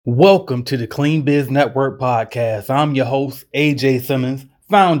Welcome to the Clean Biz Network podcast. I'm your host, AJ Simmons,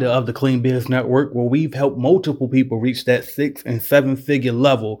 founder of the Clean Biz Network, where we've helped multiple people reach that 6 and 7 figure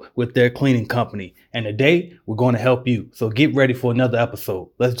level with their cleaning company. And today we're going to help you. So get ready for another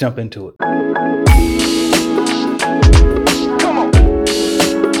episode. Let's jump into it.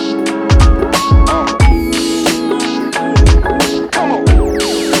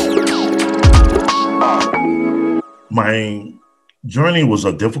 My journey was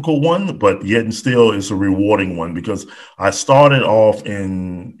a difficult one, but yet and still it's a rewarding one because I started off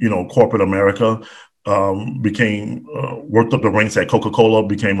in, corporate America, worked up the ranks at Coca-Cola,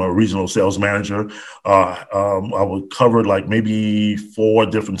 became a regional sales manager. I would cover like maybe 4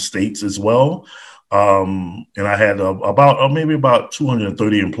 different states as well. And I had about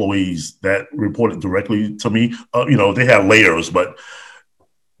 230 employees that reported directly to me. They had layers, but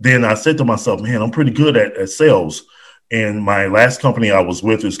then I said to myself, man, I'm pretty good at sales. And my last company I was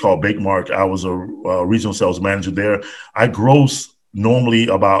with is called Bakemark. I was a regional sales manager there. I gross normally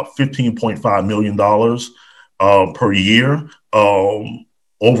about $15.5 million per year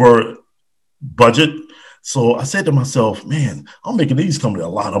over budget. So I said to myself, man, I'm making these companies a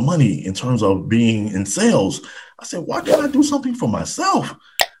lot of money in terms of being in sales. I said, why can't I do something for myself?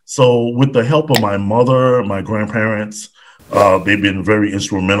 So with the help of my mother, my grandparents, they've been very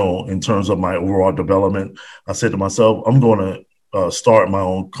instrumental in terms of my overall development. I said to myself, I'm going to start my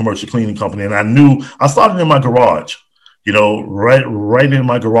own commercial cleaning company. And I started in my garage, right in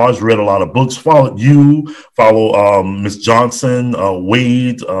my garage, read a lot of books, follow Miss Johnson,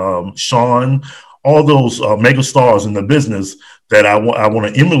 Wade, Sean, all those mega stars in the business that I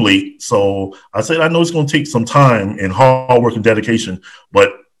want to emulate. So I said, I know it's going to take some time and hard work and dedication,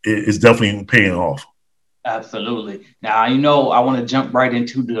 but it's definitely paying off. Absolutely. Now, I want to jump right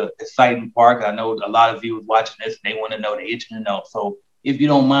into the exciting part. I know a lot of viewers watching this, and they want to know, they're itching to know. So if you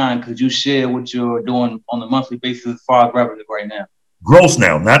don't mind, could you share what you're doing on a monthly basis as far as revenue right now? Gross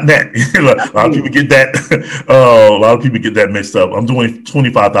now, not net. A lot of people get that. A lot of people get that mixed up. I'm doing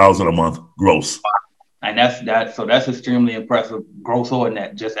 $25,000 a month gross. And that's extremely impressive, gross or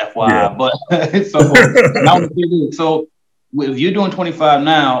net, just FYI. Yeah. But so if you're doing 25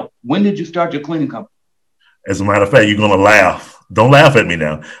 now, when did you start your cleaning company? As a matter of fact, you're going to laugh. Don't laugh at me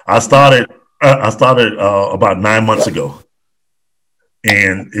now. I started about 9 months ago.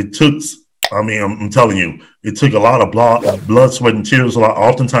 And it took, I'm telling you, it took a lot of blood, sweat, and tears.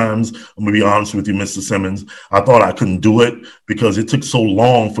 Oftentimes, I'm going to be honest with you, Mr. Simmons, I thought I couldn't do it because it took so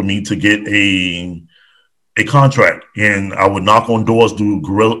long for me to get a contract. And I would knock on doors, do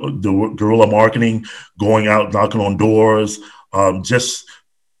guerrilla marketing, going out, knocking on doors, just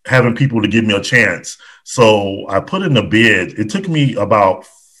having people to give me a chance. So I put in a bid. It took me about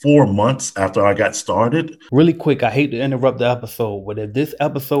 4 months after I got started. Really quick, I hate to interrupt the episode, but if this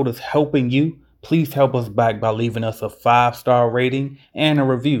episode is helping you, please help us back by leaving us a 5-star rating and a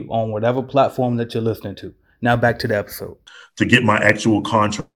review on whatever platform that you're listening to. Now back to the episode. To get my actual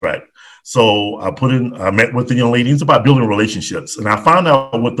contract. So I met with the young lady. It's about building relationships. And I found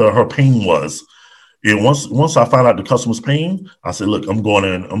out what her pain was. And once I found out the customer's pain, I said, look, I'm going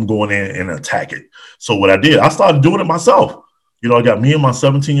in and attack it. So what I did, I started doing it myself. I got me and my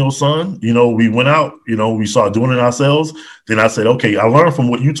 17-year-old son, we went out, we started doing it ourselves. Then I said, okay, I learned from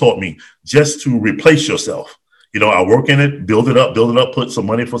what you taught me just to replace yourself. I work in it, build it up, put some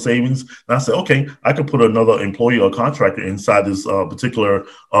money for savings. And I said, okay, I could put another employee or contractor inside this particular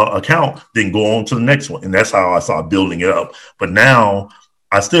account, then go on to the next one. And that's how I started building it up. But now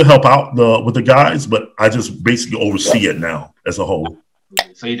I still help out with the guys, but I just basically oversee it now as a whole.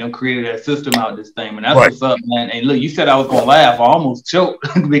 So you done created a system out of this thing, and that's right. What's up, man. And look, you said I was gonna laugh. I almost choked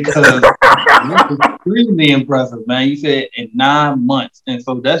because it's extremely impressive, man. You said in 9 months, and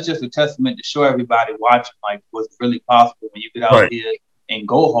so that's just a testament to show everybody watching like what's really possible when you get out here and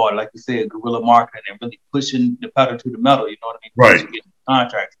go hard, like you said, guerrilla marketing and really pushing the pedal to the metal. You know what I mean? Right. Getting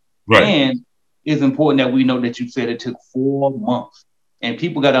contracts. Right. And it's important that we know that you said it took 4 months. And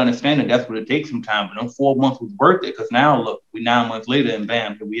people got to understand that that's what it takes some time. But them 4 months was worth it because now, look, we 9 months later and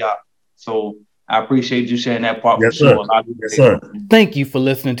bam, here we are. So I appreciate you sharing that part. Yes, sir. Yes, sir. Thank you for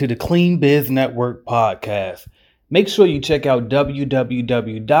listening to the Clean Biz Network podcast. Make sure you check out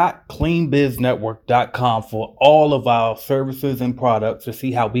www.cleanbiznetwork.com for all of our services and products to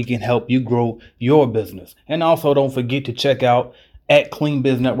see how we can help you grow your business. And also don't forget to check out at Clean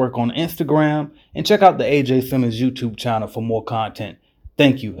Biz Network on Instagram and check out the AJ Simmons YouTube channel for more content.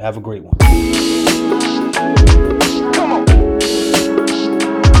 Thank you. Have a great one. Come on.